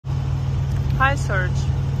Hi, Serge.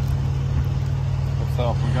 What's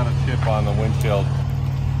up? We got a chip on the windshield.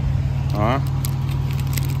 Huh?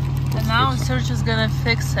 And now Serge is gonna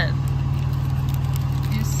fix it.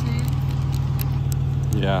 You see?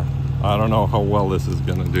 Yeah. I don't know how well this is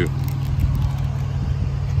gonna do.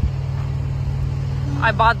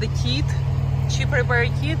 I bought the kit, cheap repair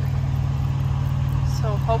kit,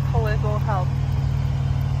 so hopefully it will help.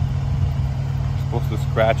 Supposed to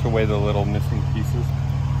scratch away the little missing pieces.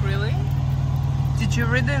 Really? Did you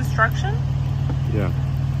read the instruction? Yeah.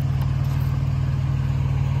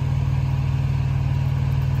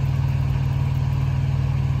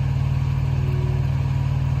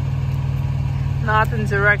 Not in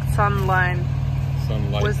direct sunlight.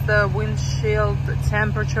 Sunlight. With the windshield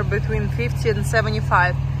temperature between 50 and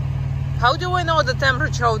 75. How do we know the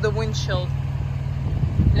temperature of the windshield?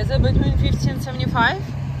 Is it between 50 and 75?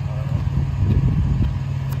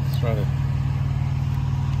 Let's try to.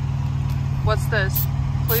 What's this?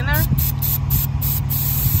 Cleaner?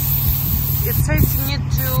 It says you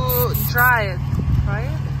need to dry it, right?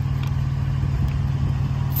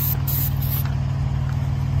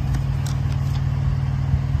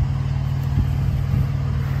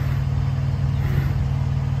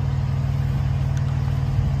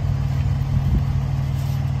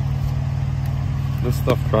 This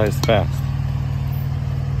stuff dries fast.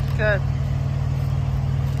 Good.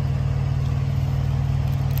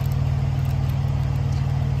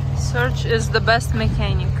 Serge is the best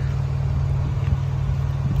mechanic.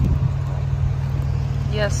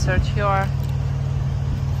 Yes, Serge, you are.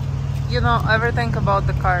 You know everything about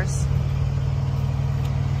the cars.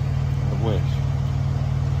 I wish.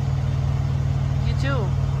 You do.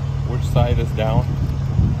 Which side is down?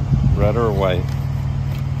 Red or white?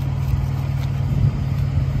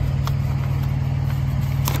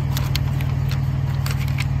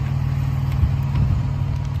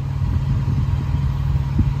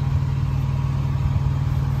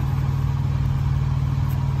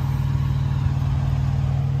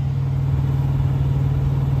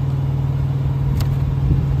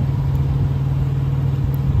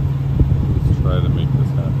 To make this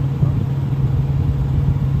happen.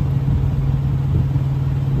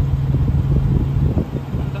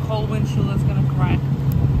 The whole windshield is gonna crack.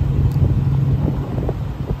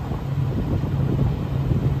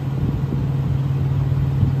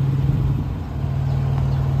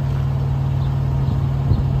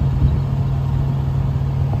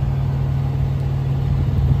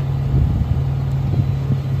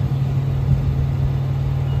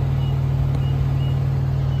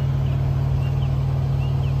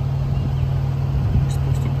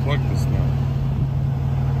 Plug this now.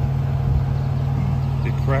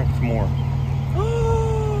 It cracked more.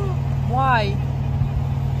 Why?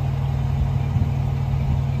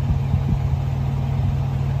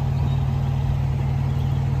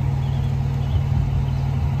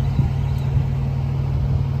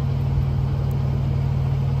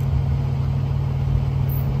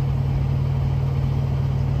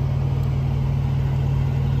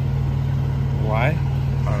 Why?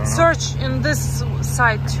 I don't know. Search in this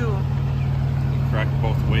side too. It cracked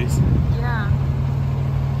both ways. Yeah.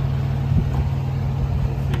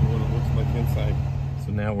 Let's see what it looks like inside.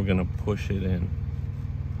 So now we're gonna push it in.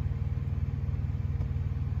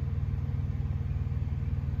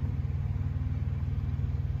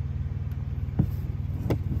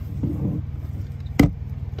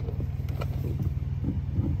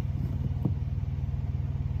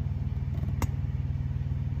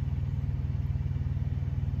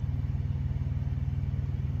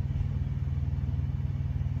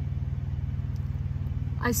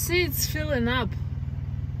 I see it's filling up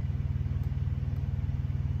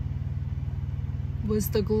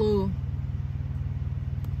with the glue.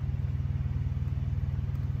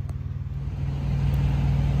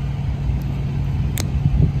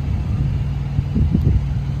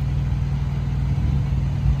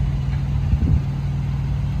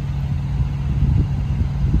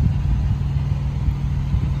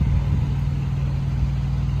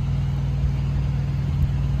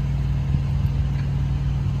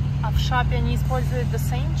 В шапе они используют the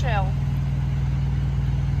same gel?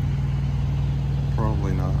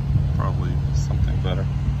 Probably not. Probably something better.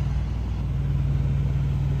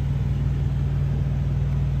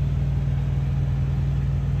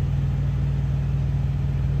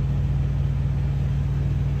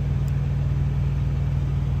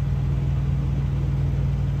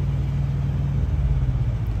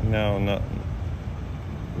 No,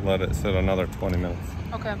 let it sit another 20 minutes.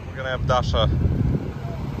 Okay. We're gonna have Dasha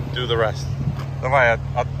do the rest. Давай,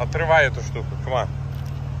 отрывай эту штуку. Come on.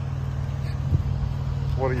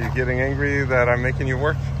 What are you getting angry that I'm making you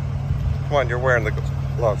work? Come on, you're wearing the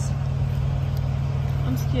gloves.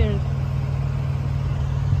 I'm scared.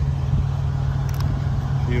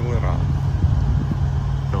 Peel it off.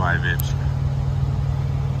 Давай, Вепчик.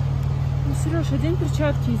 Ну, Сереж, один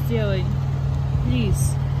перчатки сделай.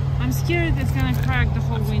 Please. I'm scared it's gonna crack the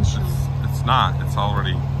whole windshield. It's not. It's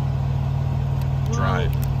already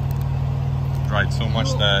dried. Dried so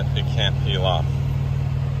much that it can't peel off.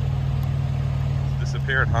 It's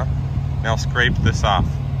disappeared, huh? Now scrape this off.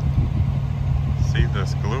 See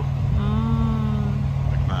this glue?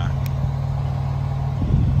 Like that.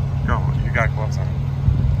 Go. You got gloves on.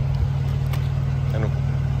 And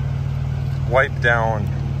wipe down.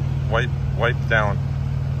 Wipe down.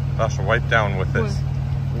 Dasha, wipe down with this.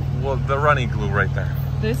 What? Well, the runny glue right there.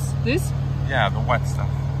 This? Yeah, the wet stuff.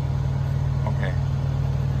 Okay.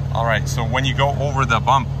 All right. So when you go over the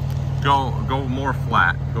bump, go more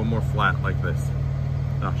flat. Go more flat like this.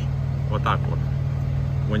 Dasha, what that for?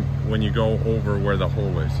 When you go over where the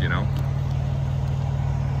hole is, you know.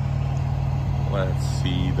 Let's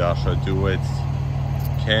see, Dasha, do it.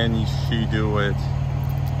 Can she do it?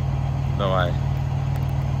 Давай.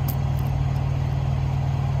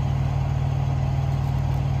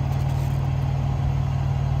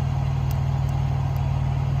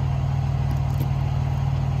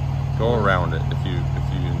 Go around it if you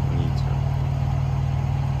need to.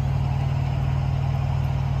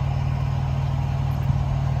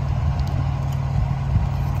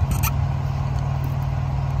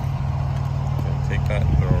 Okay, take that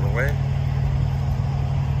and throw it away.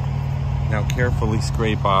 Now carefully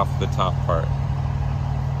scrape off the top part.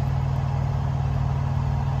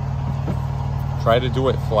 Try to do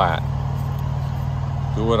it flat.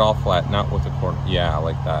 Do it all flat, not with the corner. Yeah,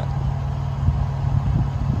 like that.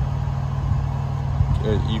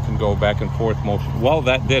 You can go back and forth motion. Well,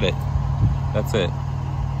 that did it. That's it.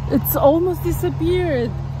 It's almost disappeared.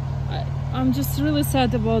 I'm just really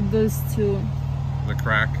sad about this too. The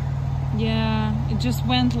crack? Yeah, it just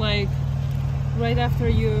went like right after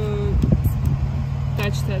you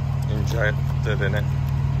touched it. Injected in it.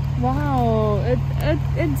 Wow, it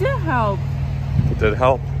did help. It did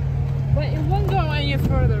help. But it won't go any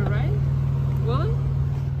further, right? Will it?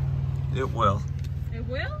 It will. It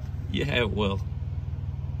will? Yeah, it will.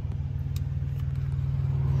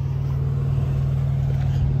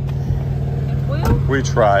 We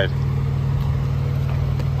tried.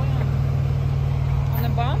 On the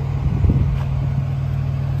bump?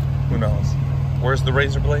 Who knows? Where's the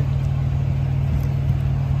razor blade?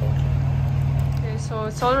 Okay, so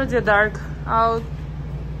it's already dark out,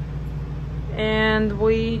 and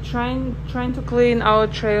we trying to clean our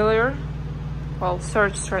trailer, well,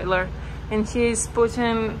 Serge's trailer, and he's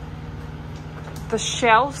putting the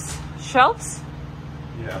shelves,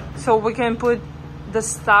 Yeah. so we can put the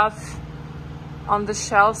stuff on the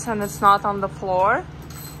shelves and it's not on the floor.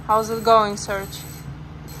 How's it going, Serge?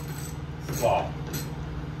 Slow,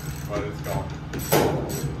 but it's going.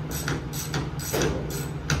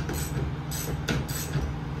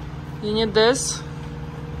 You need this?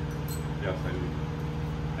 Yes,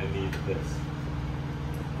 I need this.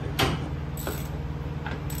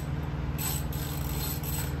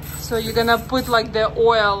 So you're gonna put like the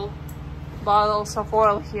oil, bottles of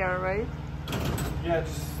oil here, right? Yeah,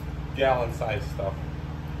 just gallon size stuff.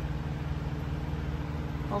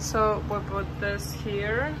 Also, we put this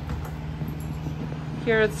here.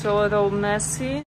 Here it's a little messy.